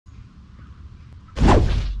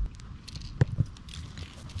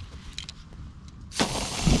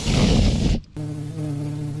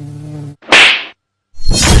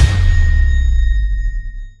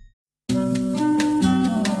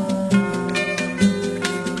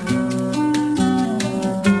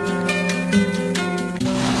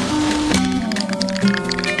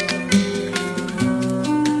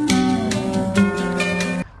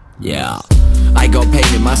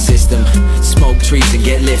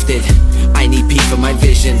gifted. I need P for my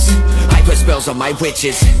visions. I put spells on my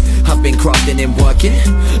witches. I've been crafting and working.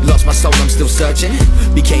 Lost my soul, I'm still searching.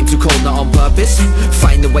 Became too cold, not on purpose.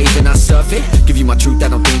 Find the wave and I surf it. Give you my truth, I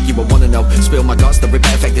don't think you would wanna know. Spill my guts, the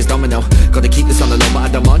repair effect is domino. Gotta keep this on the low, but I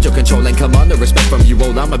demand your control and command the respect from you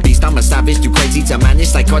all. I'm a beast, I'm a savage, too crazy to manage.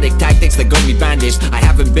 Psychotic tactics that got me bandaged. I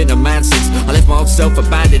haven't been a man since I left my old self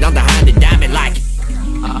abandoned, underhanded, damn it, like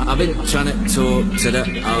I've been trying to talk to the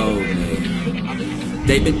old me.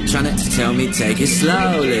 They've been trying to tell me take it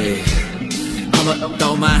slowly. I'ma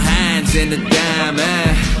throw my hands in the damn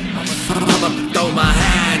air. I'ma throw my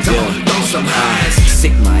hands, I'ma throw some hands.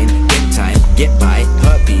 Sick mind, get time, get by,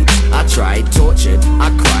 hurt peeps. I tried, tortured, I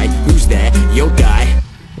cried. Who's there? You'll die.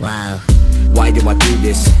 Wow. Why do I do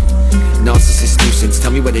this? Narcissist nuisance,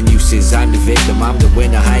 tell me what the news is. I'm the victim, I'm the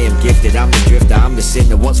winner, I am gifted. I'm the drifter, I'm the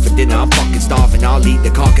sinner. What's for dinner? I'm fucking starving. I'll eat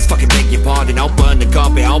the carcass, fucking beg your pardon. I'll burn the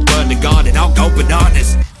carpet, I'll burn the garden. I'll go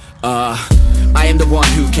bananas. I am the one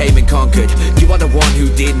who came and conquered. You are the one who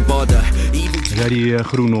didn't bother. Jij die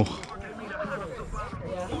groen nog?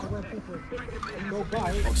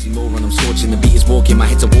 Oxymoron, I'm scorching, the beat is walking. My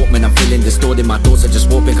head's a Walkman, I'm feeling distorted. My thoughts are just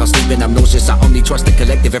warping, can't sleep and I'm nauseous. I only trust the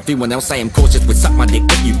collective, everyone else I am cautious. With suck my dick,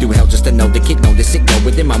 but you do hell just to know the kick. Know the sick, go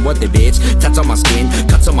within my worth, the bitch. Tats on my skin,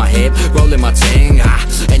 cuts on my head, rolling my ting.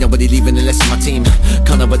 Ain't nobody leaving unless it's my team.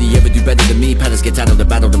 Can't nobody ever do better than me. Paddles get out of the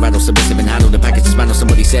battle, the rattle submissive and handle. The package is mantle,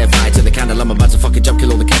 somebody set fire to the candle. I'm about to fucking jump,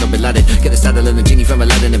 kill all the cattle, Bin Laden. Get the saddle and the genie from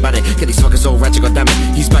Aladdin and bat it. Get these fuckers all ratchet,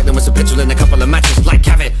 goddammit. He's back then with some petrol and a couple of matches, like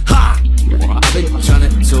have it, ha!